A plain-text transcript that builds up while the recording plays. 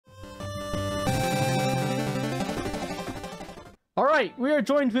All right, we are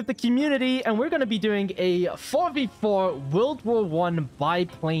joined with the community, and we're going to be doing a 4v4 World War I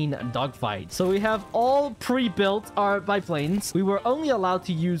biplane dogfight. So we have all pre-built our biplanes. We were only allowed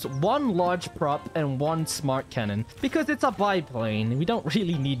to use one large prop and one smart cannon because it's a biplane. We don't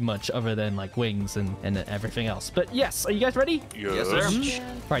really need much other than like wings and everything else. But yes, are you guys ready? Yes, sir.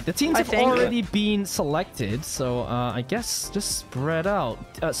 All right, the teams have already been selected, so I guess just spread out.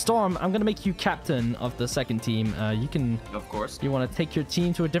 Storm, I'm going to make you captain of the second team. You can... Of course. You want to take your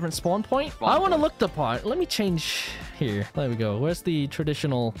team to a different spawn point? I want to look the part. Let me change here. There we go. Where's the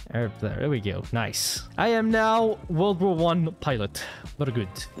traditional Arab there? There we go. Nice. I am now World War I pilot. Very good.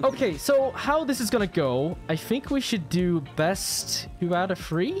 Okay, so how this is going to go, I think we should do best 2 out of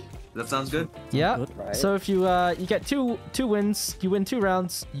 3. That sounds good. Yeah. Right. So if you you get two wins, you win 2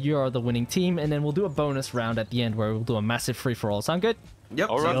 rounds, you're the winning team, and then we'll do a bonus round at the end where we'll do a massive free-for-all. Sound good?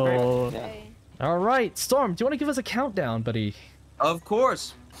 Yep. All right. Okay. All right. Storm, do you want to give us a countdown, buddy? Of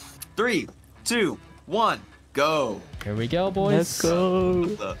course. 3, 2, 1, go. Here we go, boys. Let's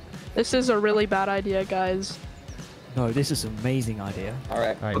go. This is a really bad idea, guys. No, this is an amazing idea. All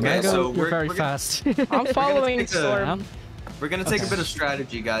right, okay, Mango, so you're very fast. I'm following Storm. We're gonna take a bit of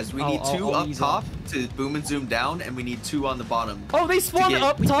strategy, guys. We need 2 up top to boom and zoom down, and we need 2 on the bottom. Oh, they spawned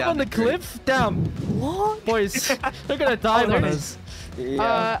up top on the cliff? Damn. What? Boys, they're gonna dive on us.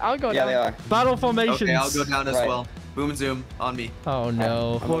 Yeah. I'll go down. They are. Battle formations. Okay, I'll go down as well. Boom and zoom on me. Oh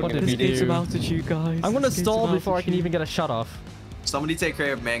no. What did we do? Some do? altitude, guys. I'm gonna stall before I can even get a shot off. Somebody take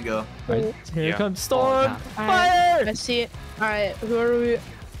care of Mango. Right, here comes Storm. Fire! Right, I see it. All right, who are we?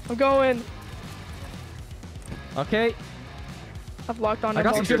 I'm going. Okay. I've locked on. I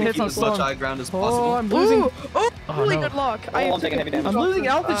got some good hits on as much Storm. high ground as possible. Oh, I'm losing. Really good luck. I'm taking heavy damage. I'm losing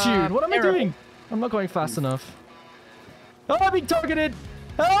altitude. What am I doing? I'm not going fast enough. Oh, I'm being targeted.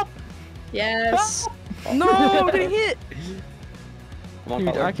 Help! Yes. Help! No, getting hit. Dude,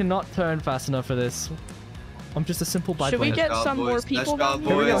 I cannot turn fast enough for this. I'm just a simple biplane. Should we get job, some boys. more people? Nice job,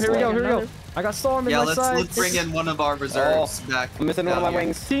 Here we go, boys. here we go, here we go. I got Storm in my side. Let's bring in one of our reserves back. I'm missing one of my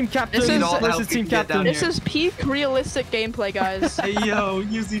wings. Team captain. This is all the help is we team can get down captain. This is peak realistic gameplay, guys. Hey, yo,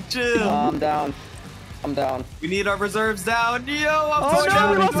 Yzuei, chill. I'm down. I'm down. We need our reserves down. Yo, I'm Oh going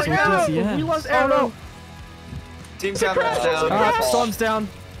no, we down. lost Arrow! Yeah. We lost Arrow! Team captain's down. Alright, Storm's down.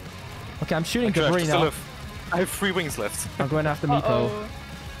 Okay, I'm shooting debris now. I have 3 wings left. I'm going after Meepo.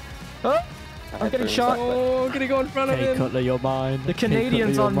 Oh! I'm getting shot. Oh, gonna go in front of Hey, him. Cutler, you're mine. The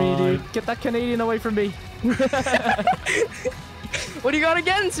Canadian's on me, dude. Get that Canadian away from me. What do you got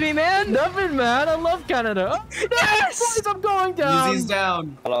against me, man? Nothing, man. I love Canada. Oh, no, Yes! boys, I'm going down. Yzuei's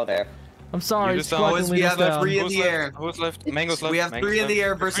down. Hello there. I'm sorry. You just Boys, we have a 3 in Who's the air. left? Who's left? Mango's left. We have 3 in the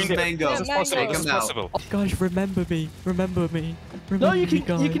air versus Mango. Yeah, This is possible. Take This is him out. possible. Guys, remember me. Remember me. No, Remember you me,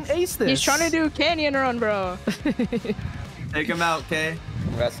 can guys. ace this. He's trying to do canyon run, bro. Take him out, okay?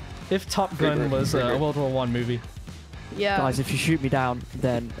 Rest. If Top Gun was a World War I movie. Yeah. Guys, if you shoot me down,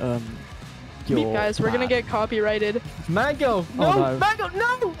 then you're Guys, we're gonna bad. get copyrighted. Mango! No! Oh, no. Mango!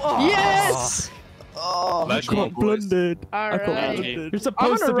 No! Oh. Yes! Oh, I got blundered. I got Alright. blundered. You're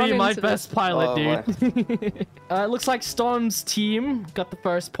supposed to run be my into best this. pilot, dude. It looks like Storm's team got the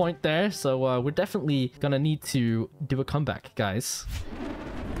first point there, so we're definitely gonna need to do a comeback, guys.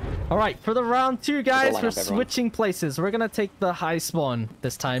 All right, for the round 2, guys, we're switching places. We're gonna take the high spawn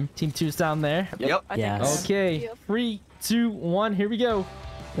this time. Team 2's down there. Yep. Yes. Okay, 3, 2, 1, here we go.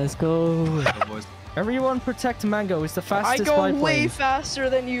 Let's go. Boys. Everyone protect Mango. He's the I fastest go biplane. way faster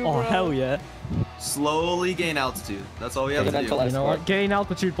than you, bro. Oh, hell yeah. Slowly gain altitude. That's all we have to do. You know what? Gain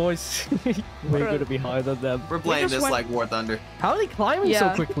altitude, boys. We're gonna be higher than them. We're playing just this went- like War Thunder. How are they climbing so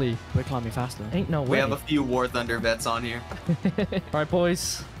Yeah. quickly? We're climbing faster. Ain't no way. We have a few War Thunder vets on here. All right,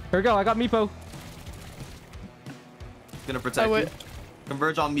 boys. Here we go. I got Meepo. Gonna protect wait. you.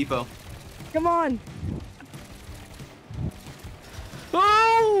 Converge on Meepo. Come on.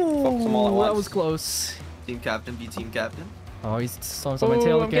 Focus them all at Oh, that once. was close. Team captain, be team captain. Oh, he's Storm's on my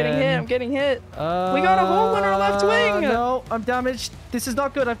tail I'm again. getting hit. I'm getting hit. We got a hole in our left wing. No, I'm damaged. This is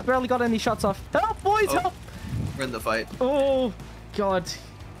not good. I've barely got any shots off. Help, boys, Oh. help. We're in the fight. Oh, God.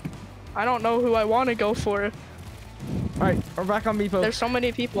 I don't know who I want to go for. All right, we're back on Meepo. There's so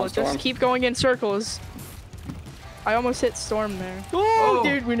many people. One Just Storm. keep going in circles. I almost hit Storm there. Oh, Oh.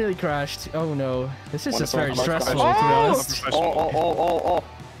 dude, we nearly crashed. Oh, no. This is One just Storm, very one stressful, Storm. to be Oh! honest. Oh.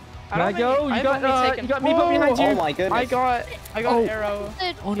 I don't Mango, think- you I've got only taken- you got Meepo behind you. Oh my goodness. I got Oh. an arrow.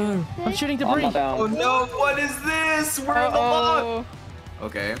 Oh no. I'm shooting I'm debris. not down. Oh no, what is this? We're in the lock. Uh-oh.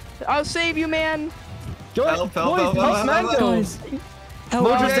 Okay. I'll save you, man. Go ahead, Help, boys, help Mango. Guys. Help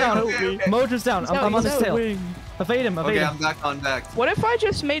Motor's me. down. Help me. Motor's down. He's I'm out, on he's his out. tail. Wing. Evade him, evade Okay, him. I'm back on back. What if I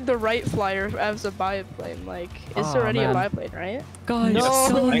just made the right flyer as a biplane? Like, it's Oh, already man. a biplane, right? Guys, No,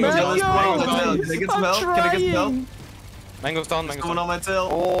 guys. Mango! Can I get some help? Can I get some help? Mango's down, What's mango's going down. on my tail?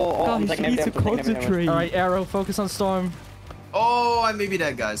 Oh, I'm Guys, taking you need to him down. concentrate. All right, Arrow, focus on Storm. Oh, I may be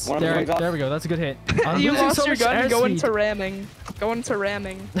dead, guys. One of the There, wings off. there we go. That's a good hit. I'm You losing lost so your much gun. Go airspeed. into ramming. Go into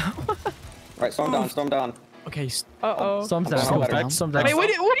ramming. Right, storm down, storm down. Okay, Uh-oh. Storm's I'm down. going down. Storm's down. Wait, what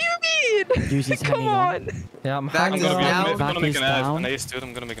do you mean? Yuzi's Come hanging on. Yeah, I'm Back hanging is I'm gonna, down. I'm gonna Back make is an down. ace, dude.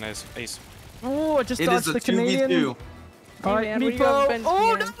 I'm gonna make an ace. Oh, I just It dodged is a the Canadian. 2v2. All right, Hey, man, what do you Meepo. have against Oh,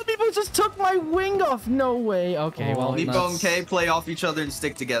 me no, here? Meepo just took my wing off. No way. Okay, Oh, well, Meepo Meepo and that's- K play off each other and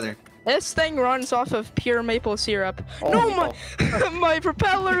stick together. This thing runs off of pure maple syrup. Oh, No, my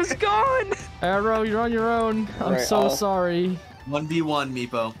propeller's gone. Arrow, you're on your own. I'm Right, so I'll- sorry. 1v1,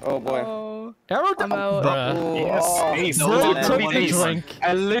 Meepo. Oh boy. Oh. Arrow, I'm out. Bruh. Oh, Yes, oh. ace. No, Bro it's took one the ace. drink.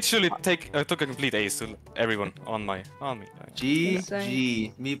 I literally took a complete ace to everyone on me.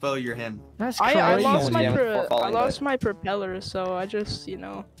 GG. Meepo, you're him. That's I crazy. lost my Yeah, before I falling, lost my propeller, so I just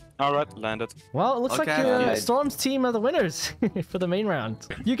Alright, landed. Well, it looks like Okay. Storm's team are the winners for the main round.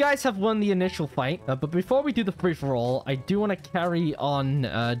 You guys have won the initial fight, but before we do the free-for-all, I do want to carry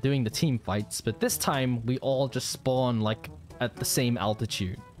on doing the team fights, but this time we all just spawn like at the same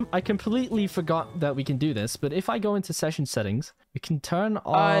altitude. I completely forgot that we can do this, but if I go into session settings, we can turn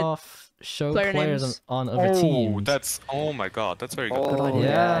off show player players names. on other teams. Oh my god, that's very good. Oh, Good idea.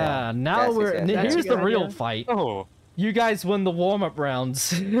 Yeah, now Yes, we're yes, yes. That's here's a the good real idea. fight. Oh, You guys won the warm-up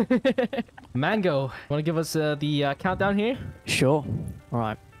rounds. Mango, want to give us the countdown here? Sure. All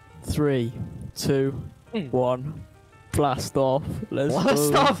right. 3, 2, 1. Blast off. Let's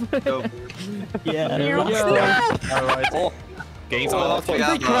Blast go. off! Go. Yeah. Here we let's go. go. alright. Oh, Games Oh, on. we Did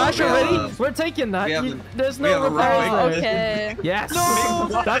have, they crash we have, already? We're taking that. we have You- a- there's we have no a repairs right. there. Okay. Yes!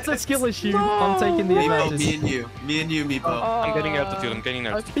 No! That's a skill issue. I'm taking the Meepo, advantage. me and you, Meepo. I'm getting altitude, I'm getting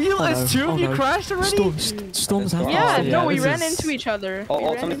altitude. You, Oh, it's no. two of Oh, you no. crashed already? Storm's having Yeah, Oh, no, we this ran is- into each other. oh, We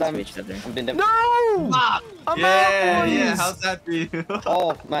oh, ran somebody's into down. each other. I've been No! I'm out, Yeah, boys! yeah, how's that for you?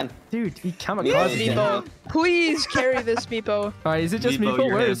 Oh, man. Dude, he Please, kamikaze me. Meepo. Please carry this, Meepo. Alright, is it just Meepo, Meepo?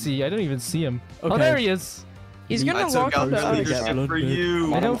 you're Where him. is he? I don't even see him. Oh, Okay. there he is. He's I gonna took lock out the your out. leadership Yeah. for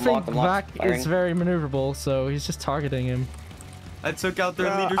you. I I'm don't think locked, I'm Vac locked. is very maneuverable, so he's just targeting him. I took out their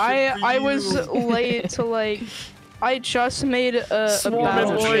leadership for I you. was late to like. I just made a Swarm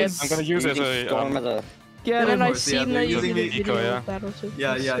battleship. boys. I'm gonna use it as a. Storm as a... Get And him. then I course, yeah, seen they're that you using did a the eco, video yeah. of battleship.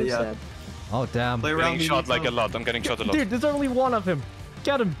 Yeah, It's yeah, so yeah. sad. Oh, damn. Play I'm around getting me, shot like a Meepo. lot. I'm getting shot a lot. Dude, there's only one of him.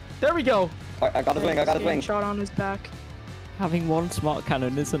 Get him. There we go. I got his wing, I got his Getting wing. shot on his back. Having one smart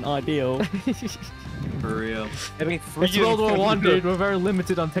cannon isn't ideal. For real. Getting It's World War One, dude. We're very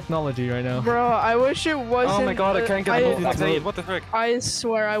limited on technology right now. Bro, I wish it wasn't. Oh my god, I can't get I- a grenade. What the frick? I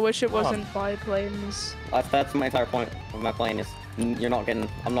swear, I wish it wasn't biplanes. That's my entire point of my plane is you're not getting,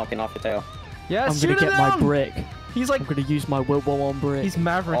 I'm not getting off your tail. Yeah, I'm shoot gonna him get my down. brick. He's like, I'm gonna use my World War 1 brick. he's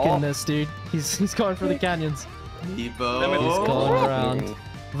Maverick Oh. in this, dude. He's going for the canyons. Meepo. He's going around.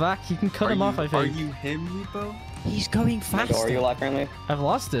 Vac, you can cut Are him you, off, I Are think. you him, Meepo? He's going Mango, faster. are you alive currently? I've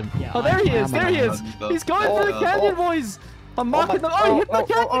lost him. Yeah, Oh, there he I is. am There he alive. is. Meepo. He's going for the Oh, canyon, oh. boys. I'm marking them. Oh, he hit the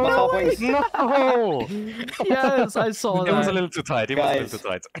canyon. my No top way. wings. No! Yes, I saw It was a that. little too tight. It was a little too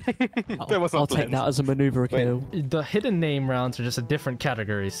tight. That was I'll not take planned. that as a maneuver kill. The hidden name rounds are just a different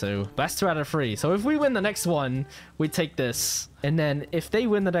category, so best 2 out of 3. So if we win the next one, we take this. And then if they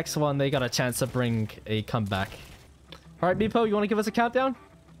win the next one, they got a chance to bring a comeback. All right, Meepo, you want to give us a countdown?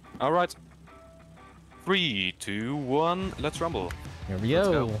 Alright. 3, 2, 1, let's rumble. Here we Let's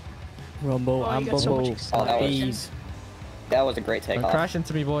go. go. Rumble Oh, and you got so much bubble. acceleration. Ease. That was a great Don't takeoff. crash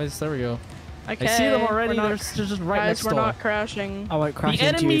into me, boys. There we go. Okay, I see them already. we're They're not- just right Guys, next we're door. not crashing. I won't crash The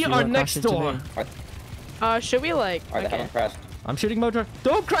into you enemy if you are won't next crash into door. me. Should we like? Alright, they Okay. haven't crashed. I'm shooting Modra.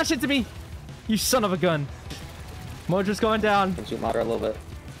 Don't crash into me! You son of a gun. Modra's going down. Can shoot Madra a little bit.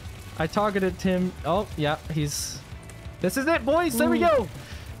 I targeted him. Oh, yeah, he's... This is it, boys. There we go.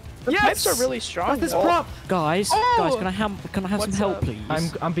 The Yes! pipes are really strong. What's this though. prop? Guys, Oh! guys, can I have some What's help, up?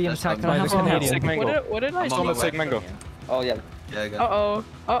 please? I'm being That's attacked fine. by the Can I have Canadian. Sig Mango. What did I I'm steal on my Take way. Mango. Oh, yeah. Yeah, I got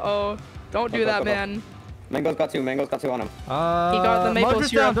Uh-oh. Don't do Go, go, that, go, go. man. Mango's got two. Mango's got two on him. He got the maple Modra's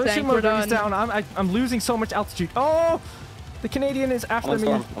syrup down. Don't shoot tank, we're Modra. He's done. down. I'm losing so much altitude. Oh! The Canadian is I'm after on me.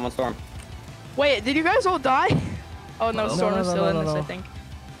 storm. I'm on storm. Wait, did you guys all die? Oh no, No. Storm is No, still no, in no, this, no. I think.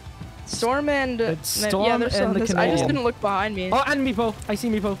 Storm and It's yeah, Storm they're still and in the this. I just Canadian. didn't look behind me. Oh, and Meepo. I see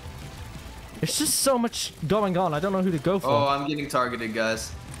Meepo. There's just so much going on. I don't know who to go for. Oh, I'm getting targeted,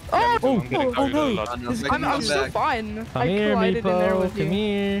 guys. I'm getting targeted no. a lot. I'm still fine. Come I here, collided in there Meepo. with Come you.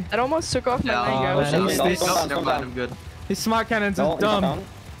 here. It almost took off my Yeah, leg. I oh, was man, just he's- Storm Nope, down, never storm mind, down. I'm good. These smart cannons No, are he's not dumb. down.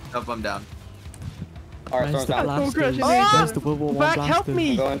 Nope, I'm down. Alright, Where's throw the him down. blasters? Oh, Where's the World War Back, One help blasters?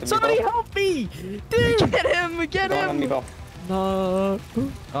 me! Go into Somebody Meatball. help me! Dude! Get him! Get Go on, him! Meatball. No.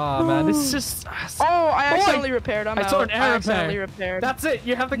 Oh man, it's just. Oh, I accidentally repaired. I'm I out. saw an I error accidentally pair. repaired. That's it.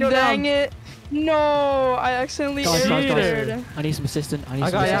 You have to go Dang down. it! No, I accidentally Guys, repaired. I need some assistance. I need I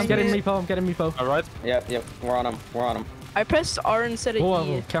some got it. I'm assistance. getting Meepo. I'm getting Meepo. Alright. Yep. We're on him. We're on him. I pressed R instead of Whoa, E.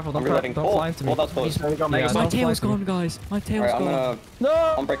 whoa, careful! Don't, I'm reloading. don't fly into me. Oh, that's close. There we go, Yeah, Megas. My don't tail's fly into me. gone, guys. My tail's Alright, I'm gone. gonna...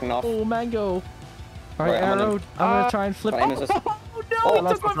 No! I'm breaking off. Oh, mango. All right, Alright, I'm arrow. gonna- I'm gonna try and flip. Try and assist. Oh no! Oh, He I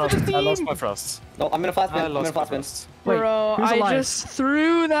lost took my one for the thrust. I lost team. my thrust. No, I'm gonna flat spin. I I'm gonna lost my flat spin. thrust. Wait, Bro, who's I alive? just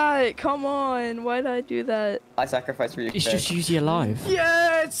threw that. Come on. Why did I do that? I sacrificed for you. It's okay? just usually alive.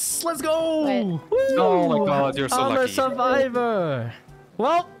 Yes! Let's go! Wait. Woo! Oh my god, you're so I'm lucky. a survivor.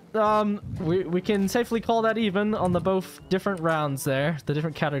 Well, we can safely call that even on the both different rounds there, the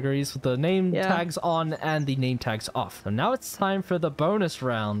different categories with the name Yeah. tags on and the name tags off. And now it's time for the bonus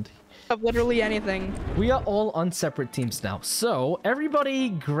round. Of literally anything. We are all on separate teams now, so everybody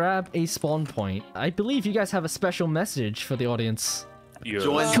grab a spawn point. I believe you guys have a special message for the audience. Yeah.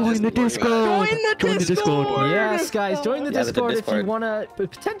 Join the Discord. Join the Discord. Yes, guys, join the Yeah, the Discord if you Discord. want to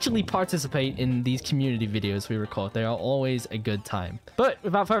potentially participate in these community videos we record. They are always a good time. But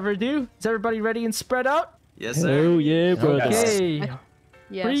without further ado, is everybody ready and spread out? Yes, sir. Oh yeah, brother. Okay.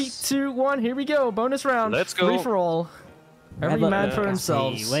 Yes. 3, 2, 1, here we go. Bonus round. Let's go. Free for all. Every man for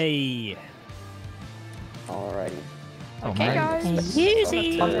himself. Way. Alrighty. Oh, Okay, man.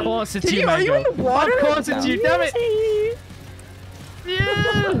 guys. Of course it's Did you, you- are you Mango. in the water? Of course it's you, damn it!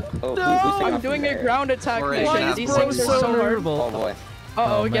 Yeah! Oh, No! who's taking I'm off doing from a there? ground attack Why mission. is These bro things are so so hard. terrible? Oh boy.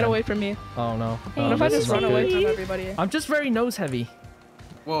 Uh-oh, Oh, get man. away from me. Oh no. What if I this just is run not away good. from everybody? I'm just very nose heavy.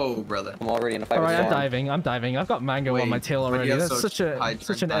 Whoa, brother. I'm already in a fight Alright, with I'm Storm. diving. I'm diving. I've got Mango on my tail why do already. you have That's such high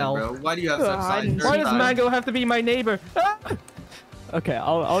such turn an time, L. bro? Why do you have such I high didn't turn Why does time? Mango have to be my neighbor? Ah! Okay,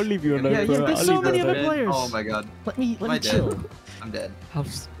 I'll leave you alone, Yeah, bro. there's I'll so leave you many other alone. players. Oh my god. Let me Am I dead? chill. I'm dead.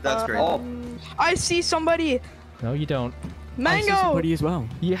 How's- That's great. Oh, I see somebody. No, you don't. I see Mango. somebody as well.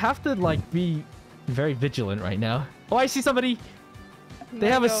 You have to like be very vigilant right now. Oh, I see somebody. They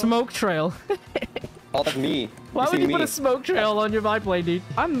have a Mango. smoke trail. oh, that's me. Why would see you me? put a smoke trail on your biplane, dude?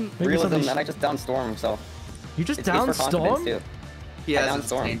 I'm. Maybe Realism, somebody- and I just down Storm, so You just it's for confidence downstorm? too. He I has downed a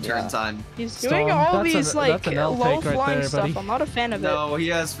Storm, sustained turn yeah. time. He's Storm, doing all that's these an- like that's an L low take right flying there, stuff. buddy. I'm not a fan of it. No, he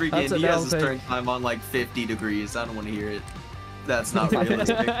has That's freaking. an He has L his take. turn time on like 50 degrees. I don't want to hear it. That's not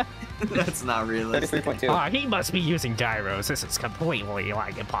realistic. That's not realistic. 33.2. Ah, he must be using gyros. This is completely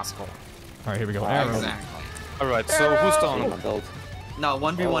like impossible. All right, here we go. Arrow. Exactly. Alright, so who's Oh, down? my build. No,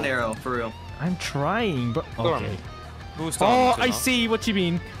 1v1 Oh. arrow for real. I'm trying, but Storm. okay. Who's down? Oh, until I now? see what you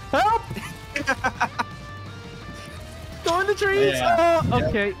mean. Help! Go in the trees. Yeah. Oh,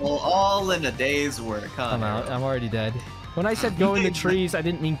 okay. Well, all in a day's work, huh? I'm out. I'm already dead. When I said go in the trees, I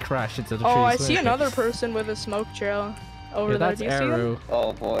didn't mean crash into the trees. Oh, I see Okay. another person with a smoke trail over Yeah, there. that's Do you see him? arrow.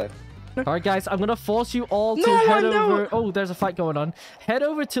 Oh boy. All right, guys, I'm gonna force you all to No, head no. over. Oh, there's a fight going on. Head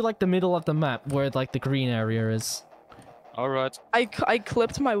over to like the middle of the map where like the green area is. Alright. I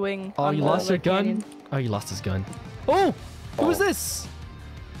clipped my wing. Oh, on you the, lost your like, gun? canyon. Oh, you lost his gun. Oh, who's Oh. this?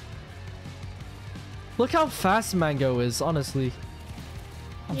 Look how fast Mango is, honestly.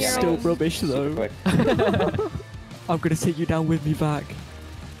 I'm Yeah. still rubbish though. Quick. I'm gonna take you down with me back.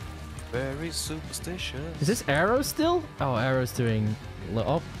 Very superstitious. Is this Arrow still? Oh, Arrow's doing...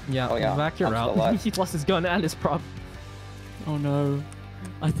 Oh, yeah, Oh, yeah. back, you're I'm still out. alive. He lost his gun and his prop. Oh no.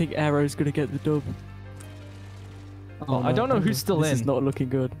 I think Arrow's gonna get the dub. Oh, I don't know who's still This is in. not looking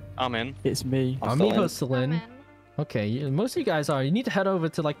good. I'm in. It's me. I'm still in. Amiibo's still in. Okay, most of you guys are. You need to head over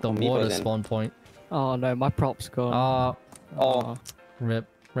to like the Amiibo's water in. spawn point. Oh no, my prop's gone. Oh. Rip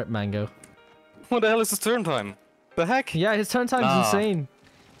Mango. What the hell is his turn time? The heck? Yeah, his turn time's Nah. insane.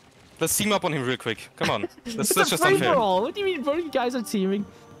 Let's team up on him real quick. Come on. It's That's a just free unfair. for all. What do you mean, bro? You guys are teaming.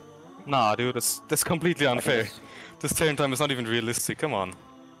 Nah, dude, that's completely unfair. This turn time is not even realistic. Come on.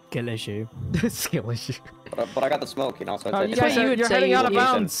 Kill issue. Skill issue. But I got the smoke, you know, so it's Oh, like- you That's guys what you are, would you're say heading you out of would.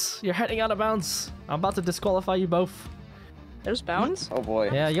 bounds. You're heading out of bounds. I'm about to disqualify you both. There's bounds. Oh boy.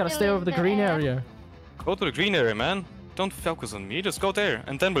 Yeah, you gotta stay over the green area. Go to the green area, man. Don't focus on me. Just go there,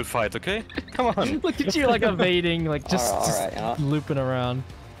 and then we'll fight, okay? Come on. Look at you like evading, like just, Alright, just you know. looping around.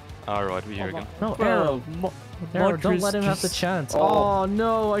 Alright, we're here again. No, Arrow. Arrow, don't let him have the chance. Oh,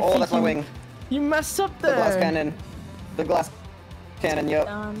 no, I Oh, think that's my you, wing. you messed up The there. glass cannon. The glass cannon, yep.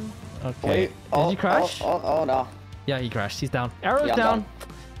 Okay. Wait. Did he crash? Oh, no. Yeah, he crashed. He's down. Arrow's Yeah, I'm down. down.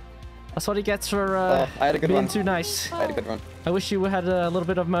 That's what he gets for I had a good being run. too nice. I had a good run. I wish you had a little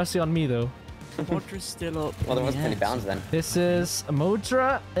bit of mercy on me, though. Modra's still up. Well, there in wasn't the any air. bounds then. This is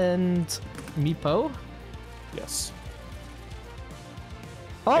Modra and Meepo. Yes.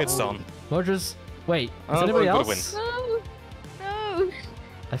 Oh, It's down. Modra's. Wait, is Oh, anybody we're gonna else? No. No.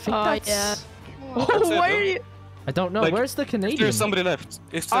 I think Oh, that's... yeah. That's Oh, it, why though. are you? I don't know. Like, Where's the If Canadian? there's somebody left.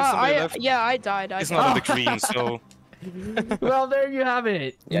 If there's somebody left, Yeah, I died. he's not on the green, so... Well, there you have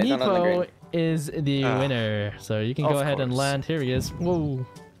it. Yeah, he's not on the Nepo green. is the Ah. winner. So you can go Of ahead and course. land. Here he is. Whoa.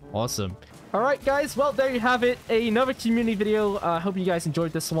 Awesome. All right, guys. Well, there you have it. Another community video. I hope you guys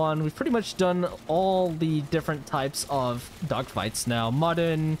enjoyed this one. We've pretty much done all the different types of dogfights now.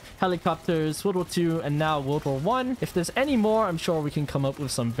 Modern, helicopters, World War II, and now World War I. If there's any more, I'm sure we can come up with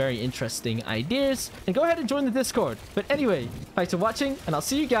some very interesting ideas. And go ahead and join the Discord. But anyway, thanks for watching, and I'll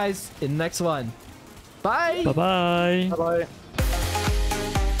see you guys in the next one. Bye! Bye-bye. Bye-bye.